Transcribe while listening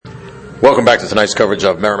Welcome back to tonight's coverage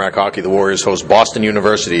of Merrimack Hockey. The Warriors host Boston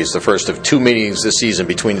University. It's the first of two meetings this season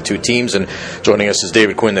between the two teams, and joining us is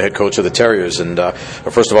David Quinn, the head coach of the Terriers. And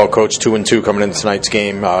first of all, Coach, 2-2 coming into tonight's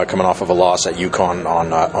game, coming off of a loss at UConn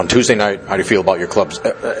on Tuesday night. How do you feel about your clubs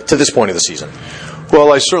to this point of the season?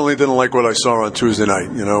 Well, I certainly didn't like what I saw on Tuesday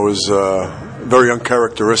night. You know, it was very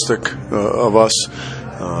uncharacteristic of us.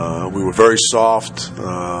 We were very soft,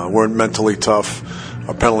 weren't mentally tough.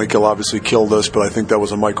 Our penalty kill obviously killed us, but I think that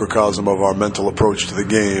was a microcosm of our mental approach to the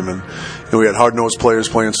game. And we had hard-nosed players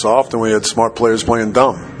playing soft, and we had smart players playing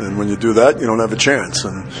dumb. And when you do that, you don't have a chance.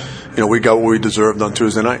 And we got what we deserved on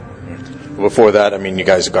Tuesday night. Before that, I mean, you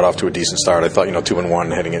guys got off to a decent start. I thought,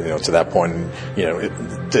 2-1 heading to that point.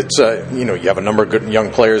 You have a number of good young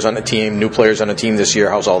players on the team, new players on the team this year.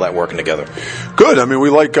 How's all that working together? Good. I mean, we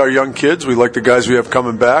like our young kids. We like the guys we have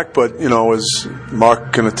coming back. But, as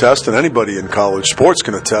Mark can attest, and anybody in college sports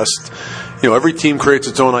can attest, every team creates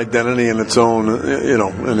its own identity and its own,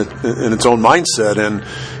 in its own mindset. And,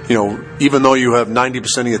 even though you have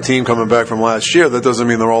 90% of your team coming back from last year, that doesn't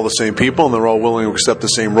mean they're all the same people and they're all willing to accept the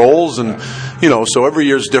same roles. And, so every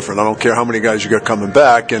year is different. I don't care how many guys you got coming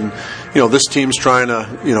back. And, this team's trying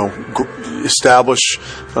to, establish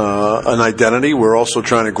an identity. We're also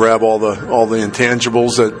trying to grab all the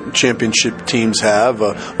intangibles that championship teams have,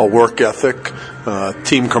 a work ethic,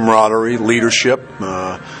 team camaraderie, leadership,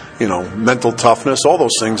 mental toughness, all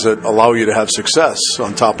those things that allow you to have success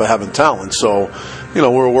on top of having talent. So,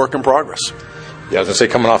 we're a work in progress. Yeah, I was going to say,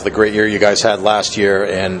 coming off the great year you guys had last year,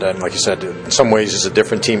 and like you said, in some ways it's a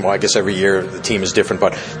different team. Well, I guess every year the team is different,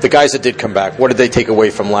 but the guys that did come back, what did they take away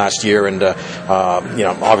from last year? And,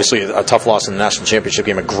 obviously a tough loss in the national championship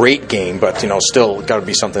game, a great game, but, still got to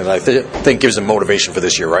be something that I think gives them motivation for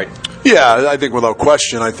this year, right? Yeah, I think without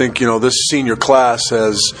question. I think, this senior class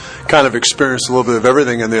has kind of experienced a little bit of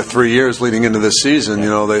everything in their 3 years leading into this season.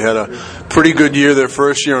 They had a pretty good year their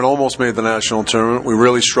first year and almost made the national tournament. We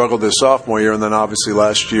really struggled their sophomore year, and then obviously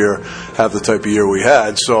last year have the type of year we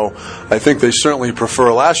had. So I think they certainly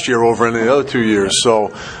prefer last year over any of the other 2 years.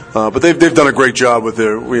 So, but they've done a great job with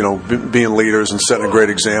their, being leaders and setting a great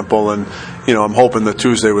example. And, I'm hoping that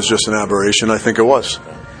Tuesday was just an aberration. I think it was.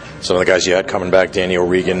 Some of the guys you had coming back, Danny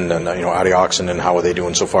O'Regan and Adi Oxen, and how are they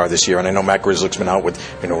doing so far this year? And I know Matt Grizzlick's been out with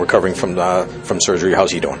recovering from surgery.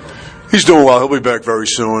 How's he doing? He's doing well. He'll be back very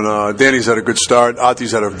soon. Danny's had a good start.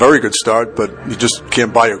 Ati's had a very good start, but you just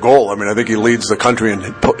can't buy a goal. I mean, I think he leads the country in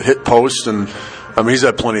hit posts, and he's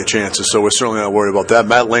had plenty of chances, so we're certainly not worried about that.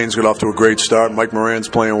 Matt Lane's got off to a great start. Mike Moran's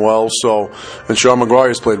playing well, and Sean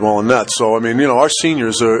McGuire's played well in net. So, our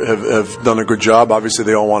seniors have done a good job. Obviously,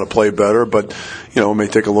 they all want to play better, but, it may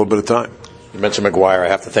take a little bit of time. You mentioned McGuire. I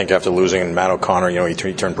have to think after losing Matt O'Connor,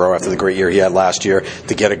 he turned pro after the great year he had last year,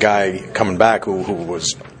 to get a guy coming back who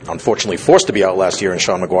was unfortunately forced to be out last year in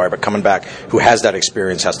Sean McGuire, but coming back who has that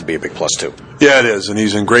experience has to be a big plus too. Yeah, it is, and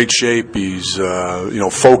he's in great shape. He's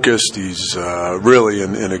focused. He's really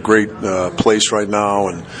in a great place right now,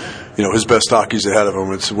 and his best hockey's ahead of him.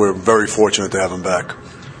 We're very fortunate to have him back.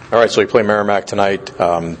 All right, so you play Merrimack tonight.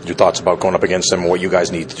 Your thoughts about going up against them and what you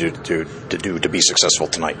guys need to do to be successful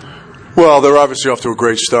tonight? Well, they're obviously off to a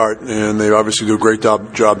great start, and they obviously do a great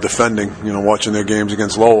job defending. Watching their games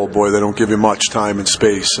against Lowell, boy, they don't give you much time and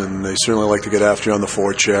space, and they certainly like to get after you on the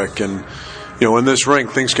forecheck. And, in this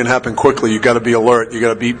rink, things can happen quickly. You got to be alert. You got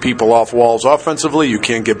to beat people off walls offensively. You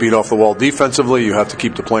can't get beat off the wall defensively. You have to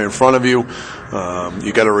keep the play in front of you.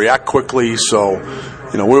 You got to react quickly. So,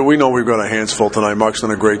 we know we've got our hands full tonight. Mark's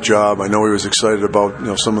done a great job. I know he was excited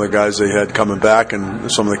about, some of the guys they had coming back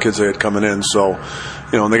and some of the kids they had coming in. So,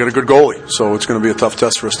 and they got a good goalie. So it's going to be a tough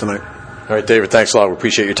test for us tonight. All right, David, thanks a lot. We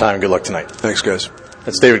appreciate your time. Good luck tonight. Thanks, guys.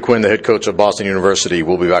 That's David Quinn, the head coach of Boston University.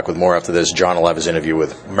 We'll be back with more after this. John will have his interview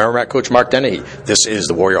with Merrimack coach Mark Dennehy. This is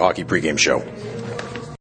the Warrior Hockey pregame show.